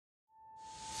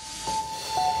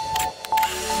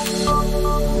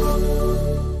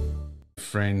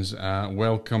friends,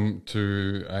 welcome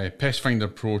to a Pest Finder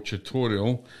Pro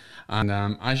tutorial. And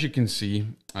as you can see,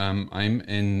 I'm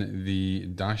in the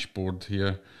dashboard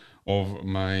here of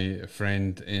my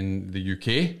friend in the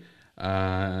UK,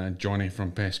 Johnny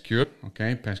from Pest Cure,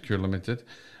 okay, Pest Cure Limited,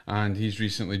 and he's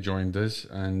recently joined us,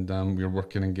 and we're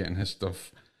working on getting his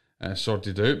stuff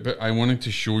sorted out. But I wanted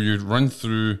to show you, run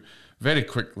through very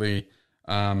quickly,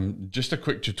 just a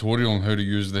quick tutorial on how to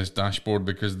use this dashboard,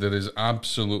 because there is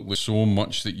absolutely so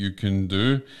much that you can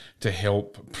do to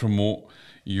help promote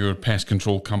your pest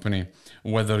control company,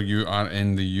 whether you are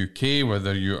in the UK,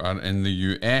 whether you are in the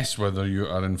US, whether you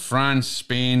are in France,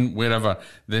 Spain, wherever.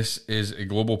 This is a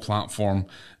global platform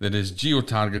that is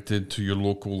geo-targeted to your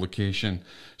local location.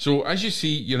 So as you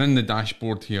see, you're in the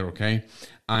dashboard here, okay,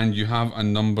 and you have a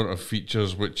number of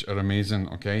features which are amazing,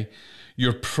 okay.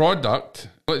 Your product,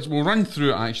 we'll run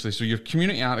through it actually. So your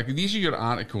community article, these are your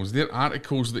articles. They're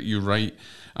articles that you write,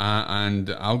 and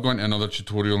I'll go into another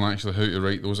tutorial on actually how to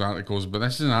write those articles, but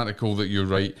this is an article that you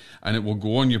write and it will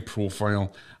go on your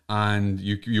profile, and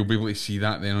you'll be able to see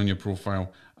that then on your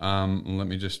profile. Let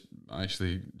me just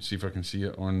actually see if I can see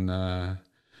it on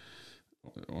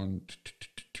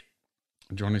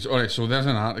Johnny's. All right, so there's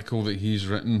an article that he's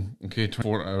written, okay,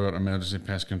 24-hour emergency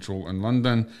pest control in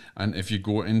London. And if you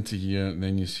go into here,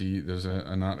 then you see there's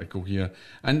an article here.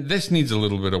 And this needs a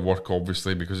little bit of work,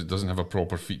 obviously, because it doesn't have a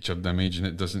proper featured image, and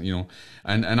it doesn't, you know,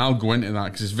 and I'll go into that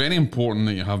because it's very important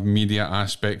that you have media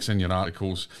aspects in your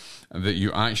articles, that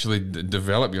you actually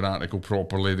develop your article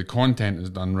properly, the content is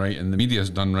done right, and the media is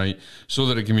done right, so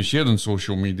that it can be shared on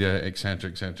social media, etc.,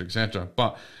 etc., etc.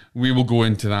 But we will go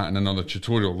into that in another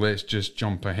tutorial. Let's just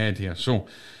jump ahead here. So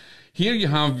here you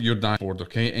have your dashboard,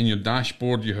 okay? In your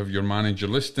dashboard, you have your manager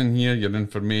listing here, your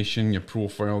information, your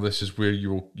profile. This is where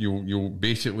you'll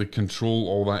basically control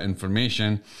all that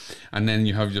information. And then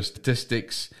you have your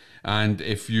statistics. And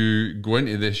if you go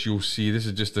into this, you'll see this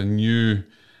is just a new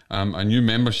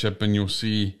membership, and you'll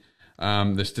see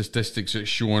the statistics that's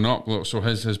showing up. Look, so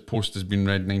his post has been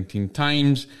read 19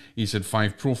 times. He's had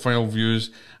 5 profile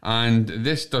views, and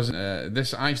this doesn't.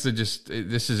 This actually just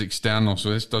this is external,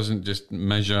 so this doesn't just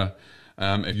measure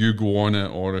if you go on it,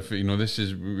 or if you know. This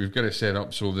is, we've got it set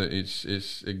up so that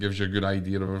it gives you a good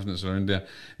idea of everything that's around there.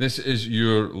 This is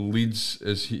your leads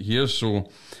is here. So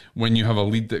when you have a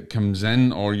lead that comes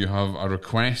in, or you have a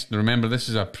request, remember this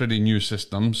is a pretty new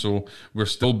system, so we're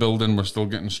still building, we're still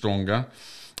getting stronger.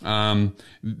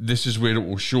 This is where it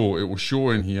will show. It will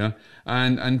show in here,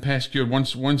 and Pest Cure,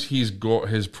 once he's got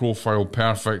his profile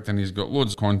perfect and he's got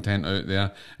loads of content out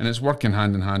there, and it's working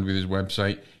hand in hand with his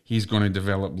website, he's going to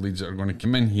develop leads that are going to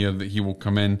come in here, that he will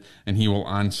come in and he will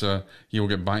answer, he will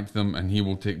get back to them, and he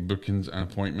will take bookings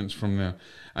and appointments from there.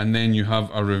 And then you have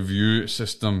a review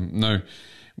system. Now,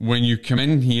 when you come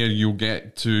in here, you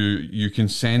can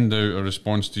send out a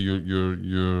response to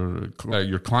your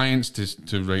clients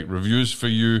to write reviews for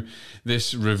you.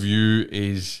 This review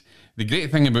is, the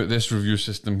great thing about this review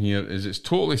system here is it's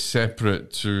totally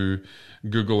separate to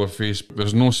Google or Facebook.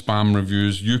 There's no spam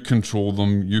reviews. You control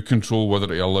them. You control whether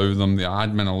to allow them. The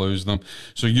admin allows them.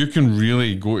 So you can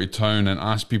really go to town and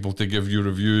ask people to give you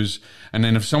reviews. And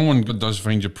then if someone does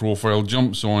find your profile,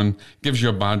 jumps on, gives you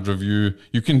a bad review,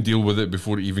 you can deal with it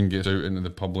before it even gets out into the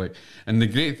public. And the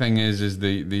great thing is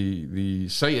the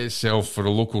site itself for a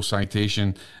local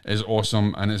citation is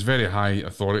awesome, and it's very high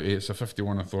authority. It's a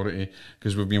 51 authority,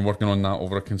 because we've been working on that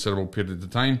over a considerable period of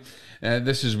time.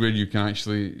 This is where you can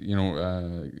actually,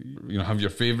 have your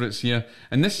favorites here.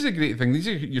 And this is a great thing. These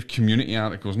are your community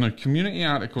articles. Now, community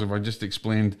articles, if I just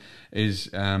explained, is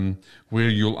where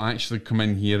you'll actually come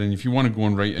in here, and if you want to go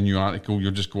and write a new article,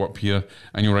 you'll just go up here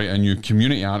and you'll write a new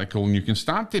community article, and you can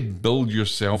start to build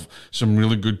yourself some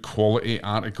really good quality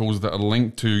articles that are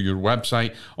linked to your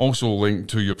website, also linked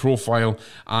to your profile,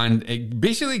 and it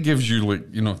basically gives you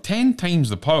 10 times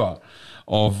the power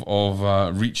of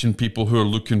reaching people who are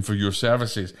looking for your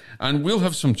services. And we'll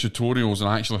have some tutorials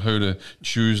on actually how to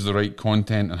choose the right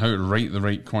content and how to write the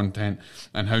right content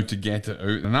and how to get it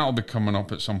out, and that'll be coming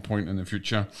up at some point in the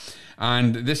future.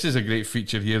 And this is a great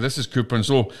feature here. This is coupon.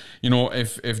 So,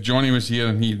 if Johnny was here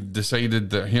and he decided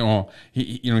that,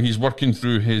 he's working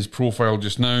through his profile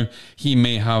just now, he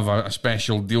may have a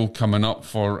special deal coming up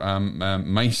for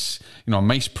mice, a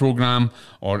mice program,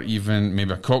 or even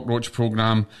maybe a cockroach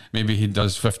program. Maybe he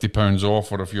does £50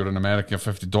 off, or if you're in America,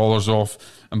 $50 off.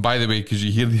 And by the way, because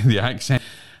you hear the accent,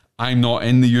 I'm not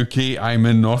in the UK, I'm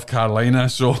in North Carolina,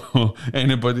 so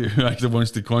anybody who actually wants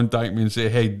to contact me and say,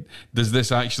 hey, does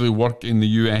this actually work in the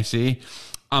USA?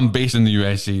 I'm based in the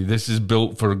USA. This is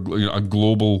built for a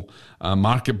global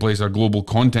marketplace, a global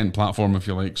content platform, if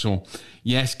you like. So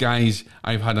yes, guys,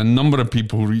 I've had a number of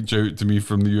people reach out to me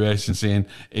from the US and saying,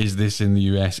 is this in the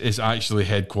US? It's actually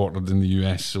headquartered in the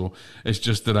US. So it's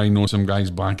just that I know some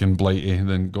guys back in Blighty,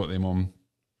 then got them on.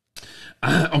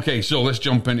 Okay, so let's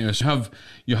jump into this.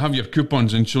 You have your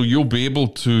coupons, and so you'll be able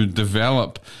to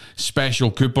develop special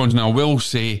coupons. Now, I will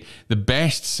say the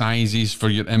best sizes for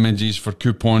your images, for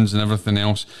coupons and everything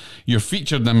else, your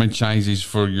featured image sizes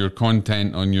for your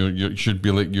content on your should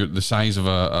be like the size of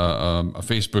a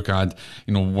Facebook ad,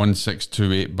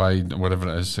 1628 by whatever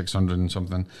it is, 600 and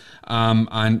something.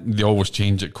 And they always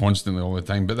change it constantly all the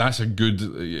time, but that's a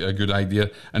good idea.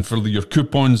 And for your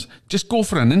coupons, just go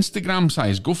for an Instagram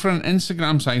size. Go for an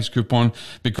Instagram size coupon,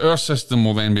 because our system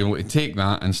will then be able to take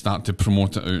that and start to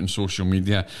promote it out on social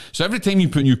media. So every time you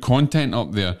put new content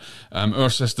up there, our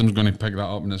system's going to pick that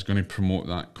up and it's going to promote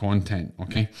that content.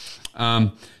 Okay.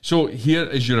 So here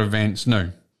is your events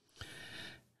now.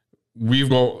 We've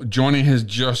got, Johnny has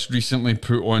just recently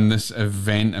put on this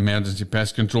event, Emergency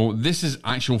Pest Control. This is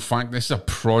actual fact. This is a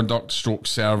product stroke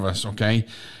service, okay?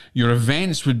 Your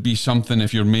events would be something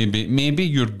if you're maybe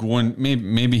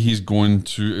he's going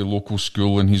to a local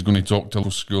school and he's going to talk to a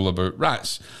local school about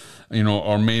rats.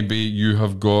 Or maybe you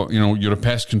have got, you're a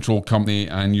pest control company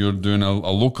and you're doing a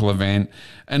local event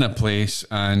in a place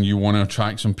and you want to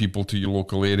attract some people to your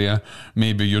local area.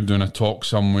 Maybe you're doing a talk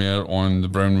somewhere on the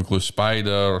brown recluse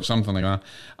spider or something like that,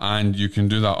 and you can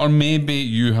do that. Or maybe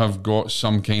you have got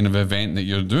some kind of event that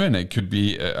you're doing. It could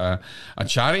be a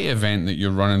charity event that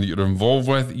you're running, that you're involved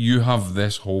with. You have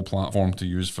this whole platform to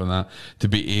use for that, to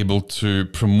be able to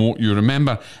promote you.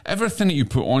 Remember, everything that you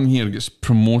put on here gets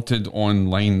promoted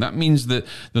online. That means that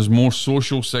there's more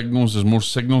social signals, there's more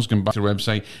signals going back to your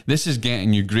website. This is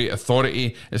getting you great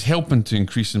authority. It's helping to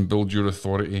increase and build your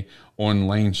authority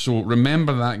online. So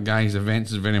remember that, guys.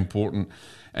 Events is very important.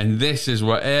 And this is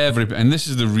what this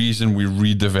is the reason we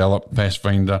redeveloped Pest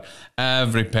Finder.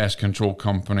 Every pest control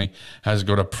company has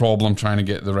got a problem trying to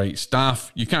get the right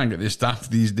staff. You can't get the staff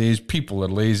these days. People are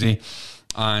lazy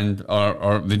and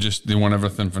they want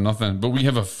everything for nothing. But we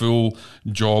have a full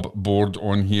job board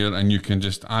on here, and you can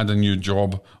just add a new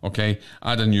job, okay?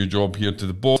 Add a new job here to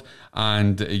the board,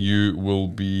 and you will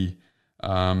be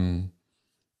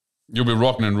you'll be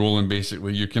rocking and rolling,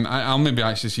 basically. I'll maybe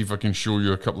actually see if I can show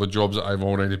you a couple of jobs that I've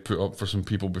already put up for some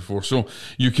people before. So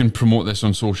you can promote this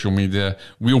on social media.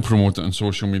 We'll promote it on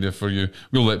social media for you.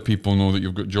 We'll let people know that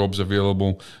you've got jobs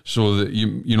available, so that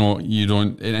you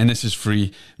don't, and this is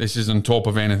free. This is on top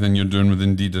of anything you're doing with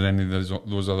Indeed or any of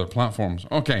those other platforms.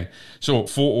 Okay, so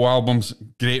photo albums,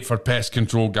 great for pest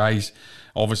control, guys.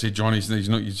 Obviously,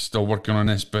 he's still working on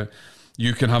this, but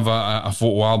you can have a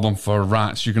photo album for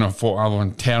rats. You can have a photo album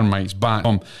on termites,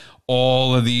 bats,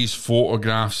 all of these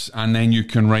photographs, and then you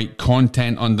can write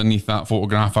content underneath that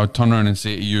photograph. I'll turn around and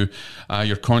say to you,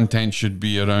 your content should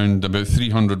be around about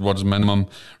 300 words minimum.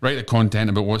 Write the content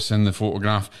about what's in the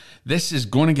photograph. This is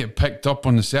going to get picked up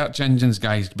on the search engines,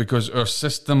 guys, because our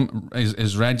system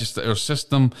is registered. Our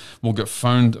system will get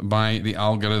found by the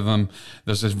algorithm.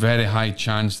 There's a very high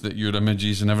chance that your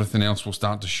images and everything else will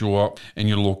start to show up in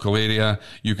your local area.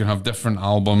 You can have different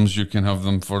albums. You can have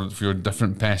them for your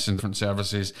different pests and different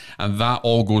services. And that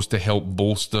all goes to help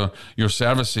bolster your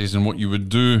services. And what you would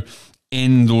do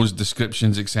in those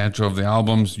descriptions, etc., of the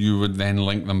albums, you would then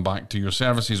link them back to your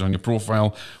services on your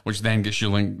profile, which then gets you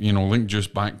link juice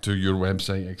back to your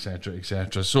website, etc.,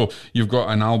 etc. So you've got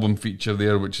an album feature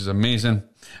there, which is amazing.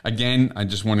 Again, I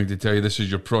just wanted to tell you, this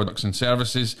is your products and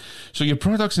services. So your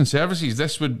products and services,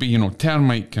 this would be,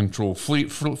 termite control, flea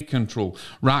control,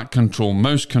 rat control,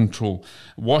 mouse control,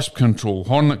 wasp control,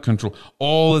 hornet control.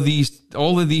 All of these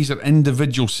are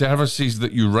individual services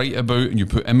that you write about, and you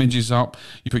put images up,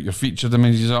 you put your featured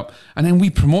images up, and then we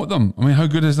promote them. I mean, how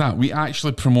good is that? We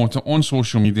actually promote it on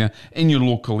social media in your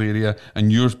local area,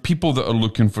 and your people that are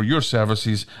looking for your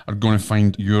services are going to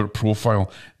find your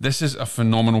profile. This is a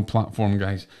phenomenal platform,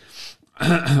 guys.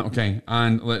 Okay,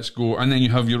 and let's go. And then you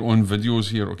have your own videos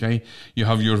here, okay? You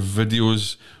have your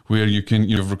videos where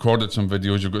you've recorded some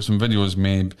videos, you've got some videos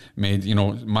made,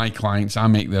 my clients, I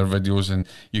make their videos, and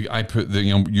I put the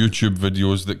YouTube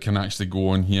videos that can actually go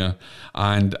on here.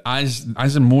 And as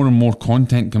more and more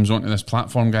content comes onto this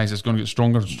platform, guys, it's going to get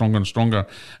stronger and stronger and stronger,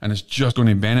 and it's just going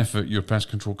to benefit your pest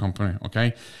control company,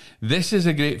 okay? This is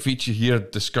a great feature here,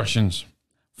 discussions.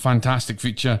 fantastic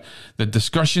feature. The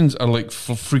discussions are like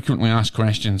for frequently asked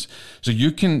questions. So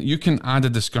you can add a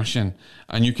discussion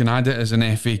and you can add it as an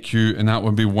FAQ, and that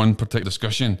would be one particular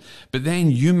discussion. But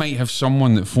then you might have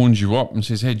someone that phones you up and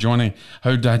says, "Hey Johnny,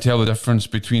 how do I tell the difference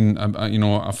between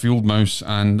a field mouse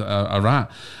and a rat?"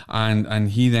 And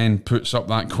he then puts up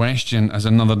that question as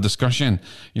another discussion.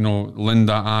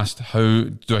 Linda asked, "How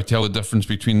do I tell the difference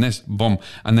between this?" Boom,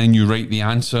 and then you write the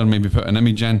answer, maybe put an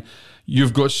image in.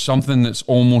 You've got something that's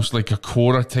almost like a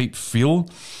Quora type feel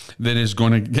that is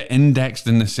going to get indexed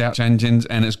in the search engines,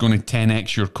 and it's going to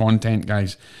 10x your content,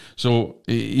 guys. So,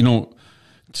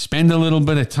 spend a little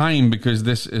bit of time, because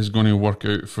this is going to work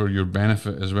out for your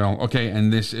benefit as well. Okay,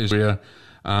 and this is where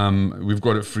we've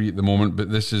got it free at the moment,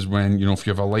 but this is when, if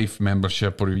you have a life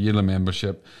membership or a yearly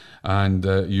membership, and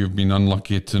you've been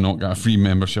unlucky to not get a free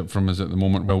membership from us at the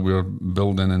moment while we're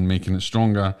building and making it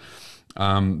stronger,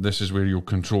 this is where you'll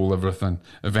control everything.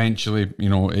 Eventually,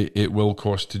 it will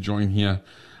cost to join here,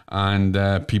 and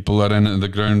people that are in at the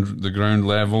ground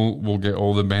level will get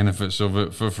all the benefits of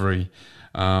it for free,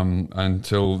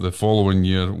 until the following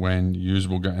year, when you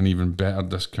will get an even better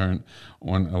discount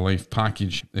on a life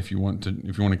package if you want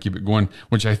to keep it going,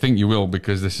 which I think you will,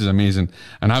 because this is amazing.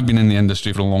 And I've been in the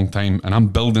industry for a long time, and I'm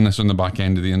building this on the back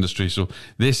end of the industry, so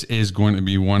this is going to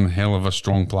be one hell of a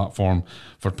strong platform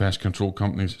for pest control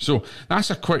companies. So that's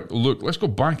a quick look. Let's go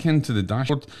back into the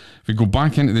dashboard. If we go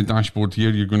back into the dashboard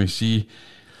here, you're going to see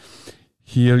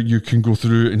here you can go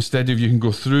through, you can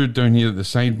go through down here at the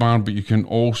sidebar, but you can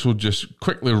also just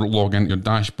quickly log into your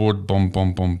dashboard, boom,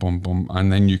 boom, boom, boom, boom,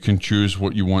 and then you can choose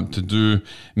what you want to do.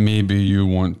 Maybe you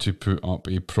want to put up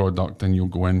a product, and you'll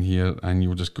go in here and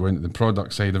you'll just go into the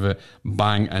product side of it,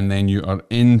 bang, and then you are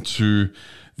into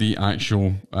the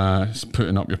actual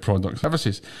putting up your product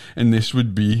services. And this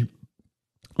would be,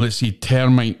 let's see,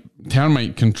 termite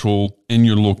control in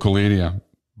your local area.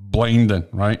 Blinding,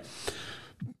 right?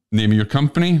 Name of your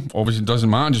company, obviously it doesn't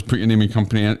matter, just put your name of your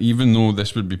company in, even though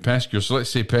this would be PestCure. So let's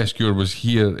say PestCure was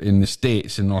here in the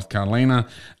States, in North Carolina,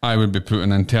 I would be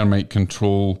putting in termite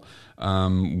control,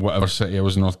 whatever city I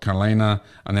was in North Carolina,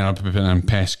 and then I'd be putting in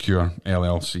PestCure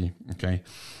LLC, okay?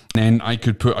 Then I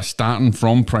could put a starting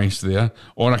from price there,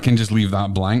 or I can just leave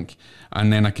that blank,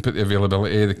 and then I can put the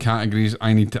availability, the categories.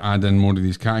 I need to add in more of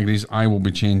these categories. I will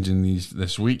be changing these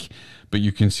this week, but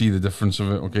you can see the difference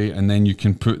of it, okay? And then you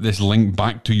can put this link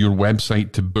back to your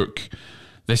website to book.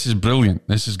 This is brilliant.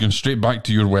 This is going straight back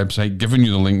to your website, giving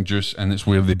you the link juice, and it's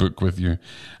where they book with you.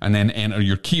 And then enter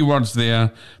your keywords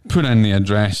there, put in the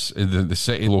address, the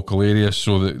city, local area,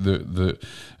 so that the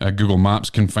Google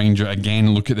Maps can find you.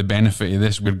 Again, look at the benefit of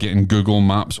this. We're getting Google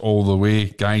Maps all the way,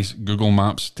 guys. Google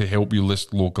Maps to help you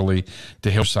list locally, to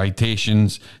help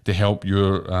citations, to help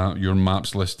your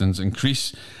maps listings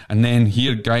increase. And then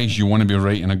here, guys, you want to be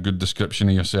writing a good description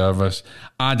of your service.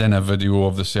 Add in a video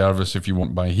of the service if you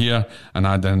want by here, and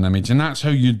add in an image. And that's how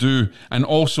you do. And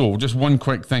also, just one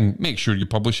quick thing, make sure you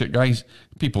publish it, guys.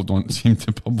 People don't seem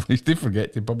to publish. They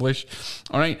forget to publish.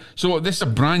 All right. So this is a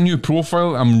brand new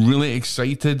profile. I'm really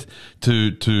excited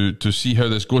to see how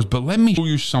this goes. But let me show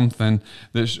you something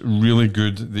that's really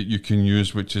good that you can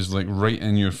use, which is like right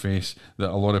in your face, that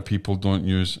a lot of people don't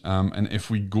use. And if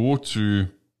we go to,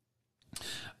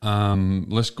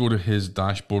 let's go to his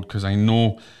dashboard, because I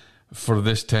know for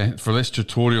this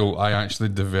tutorial, I actually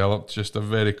developed just a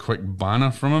very quick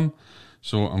banner from him.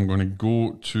 So I'm going to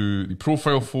go to the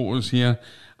profile photos here,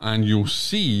 and you'll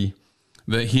see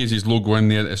that he has his logo in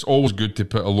there. It's always good to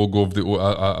put a logo of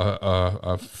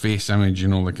a face image,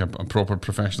 like a proper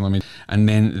professional image. And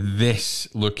then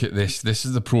this, look at this. This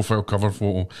is the profile cover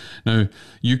photo. Now,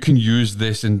 you can use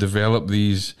this and develop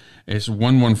these. It's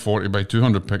 140 by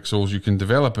 200 pixels. You can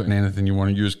develop it in anything you want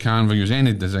to use. Canva, use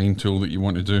any design tool that you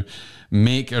want to do.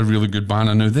 Make a really good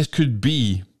banner. Now, this could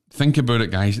be, think about it,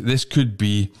 guys. This could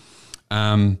be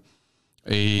a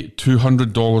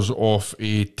 $200 off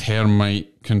a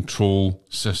termite control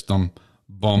system,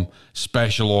 boom,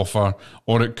 special offer.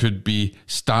 Or it could be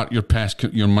start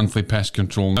your monthly pest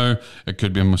control now. It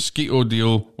could be a mosquito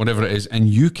deal, whatever it is, and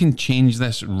you can change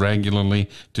this regularly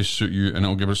to suit you, and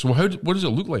it'll give it. So what does it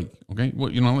look like? Okay,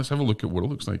 well, let's have a look at what it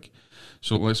looks like.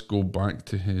 So let's go back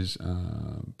to his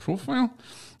profile,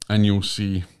 and you'll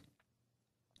see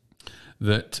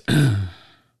that.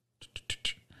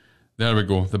 There we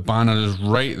go. The banner is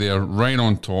right there, right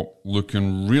on top,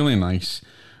 looking really nice,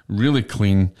 really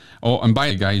clean. Oh, and by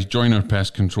the way, guys, join our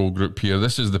pest control group here.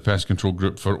 This is the pest control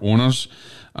group for owners,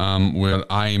 where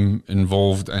I'm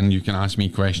involved, and you can ask me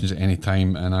questions at any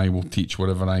time, and I will teach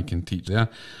whatever I can teach there.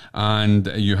 And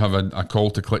you have a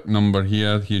call to click number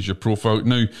here. Here's your profile.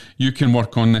 Now, you can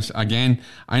work on this. Again,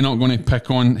 I'm not going to pick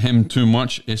on him too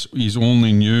much. He's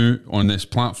only new on this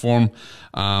platform,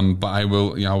 but I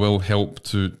will help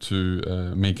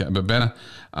to make it a bit better.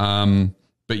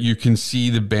 But you can see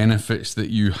the benefits that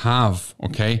you have,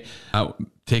 okay?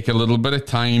 Take a little bit of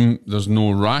time. There's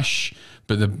no rush,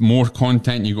 but the more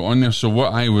content you got on there. So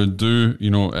what I would do, you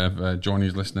know, if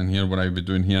Johnny's listening here, what I would be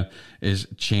doing here is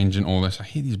changing all this. I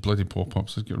hate these bloody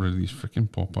pop-ups. Let's get rid of these freaking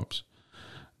pop-ups.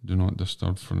 Do not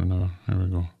disturb for an hour. Here we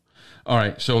go. All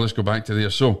right, so let's go back to there.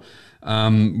 So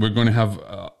we're going to have,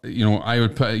 you know, I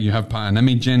would put, you have put an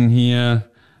image in here.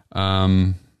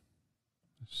 Let's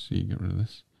see, get rid of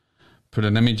this. Put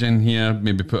an image in here,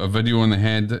 maybe put a video on the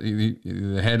header,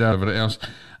 whatever else,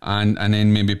 and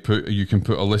then maybe you can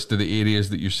put a list of the areas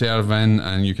that you serve in,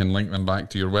 and you can link them back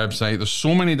to your website. There's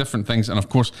so many different things, and of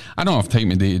course, I don't have time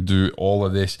today to do all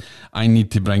of this. I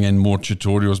need to bring in more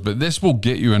tutorials, but this will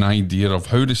get you an idea of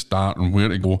how to start and where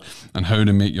to go and how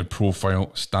to make your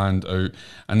profile stand out.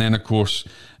 And then, of course,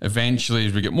 eventually,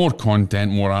 as we get more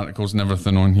content, more articles and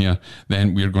everything on here,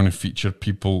 then we're going to feature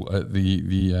people at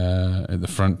the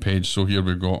front page. So here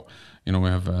we've got, you know, we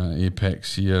have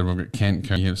Apex here, we've got Kent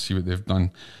County here. See what they've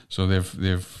done. So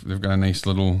they've got a nice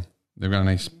little, they've got a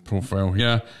nice profile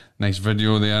here, nice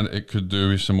video there. It could do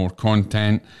with some more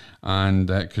content, and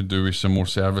it could do with some more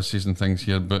services and things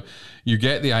here. But you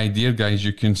get the idea, guys.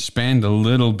 You can spend a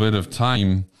little bit of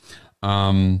time.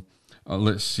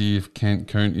 Let's see if Kent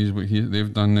County is what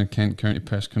they've done. The Kent County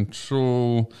Pest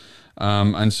Control,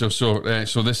 and so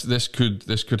this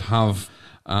could have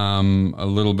a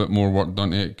little bit more work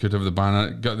done. It could have the banner.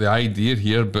 Got the idea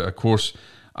here, but of course,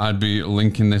 I'd be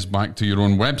linking this back to your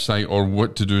own website, or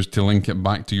what to do is to link it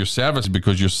back to your service,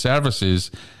 because your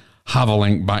services have a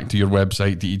link back to your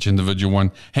website, to each individual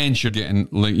one. Hence, you're getting,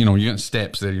 you know, you're getting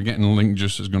steps there. You're getting link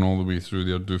juice that's going all the way through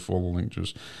there. Do follow link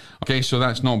juice. Okay, so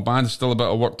that's not bad. Still a bit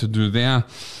of work to do there.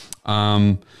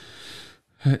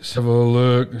 Let's have a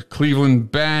look.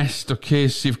 Cleveland Best. Okay,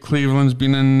 see if Cleveland's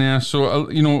been in there. So,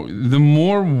 you know, the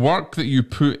more work that you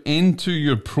put into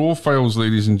your profiles,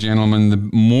 ladies and gentlemen, the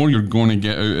more you're going to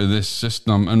get out of this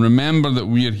system. And remember that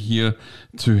we are here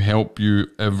to help you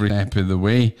every step of the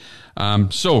way.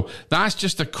 So that's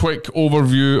just a quick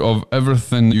overview of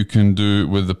everything you can do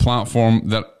with the platform.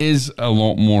 There is a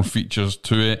lot more features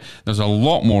to it. There's a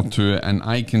lot more to it, and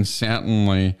I can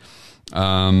certainly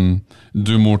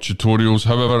do more tutorials.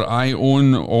 However, I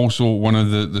own also one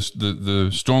of the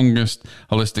strongest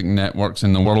holistic networks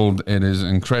in the world. It is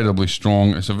incredibly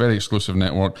strong. It's a very exclusive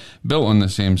network built on the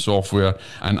same software,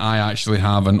 and I actually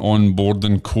have an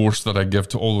onboarding course that I give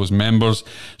to all those members.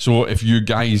 So if you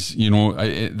guys, you know,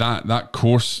 that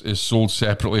course is sold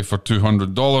separately for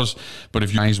 $200, but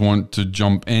if you guys want to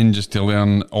jump in just to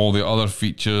learn all the other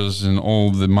features and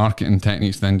all the marketing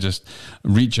techniques, then just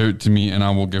reach out to me and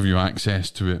I will give you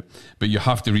access to it. But you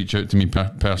have to reach out to me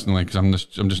personally, because I'm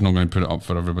just not going to put it up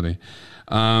for everybody.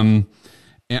 And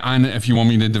if you want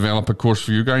me to develop a course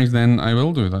for you guys, then I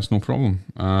will do. That's no problem.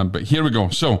 But here we go.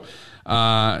 So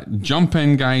jump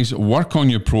in, guys. Work on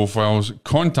your profiles.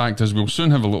 Contact us. We'll soon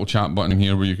have a little chat button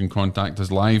here where you can contact us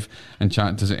live and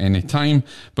chat to us at any time.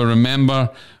 But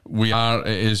remember, it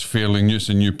is fairly new. It's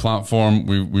a new platform.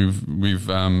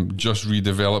 We've just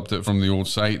redeveloped it from the old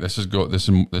site. This has got this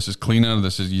is cleaner.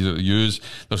 This is easier to use.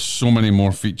 There's so many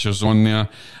more features on there.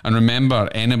 And remember,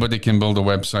 anybody can build a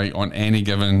website on any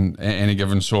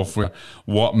given software.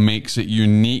 What makes it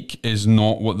unique is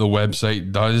not what the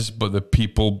website does, but the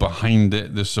people behind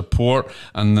it, the support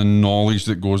and the knowledge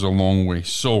that goes a long way.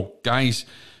 So, guys,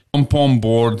 jump on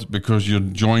board, because you're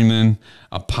joining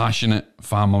a passionate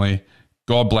family.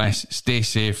 God bless. Stay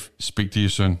safe. Speak to you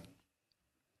soon.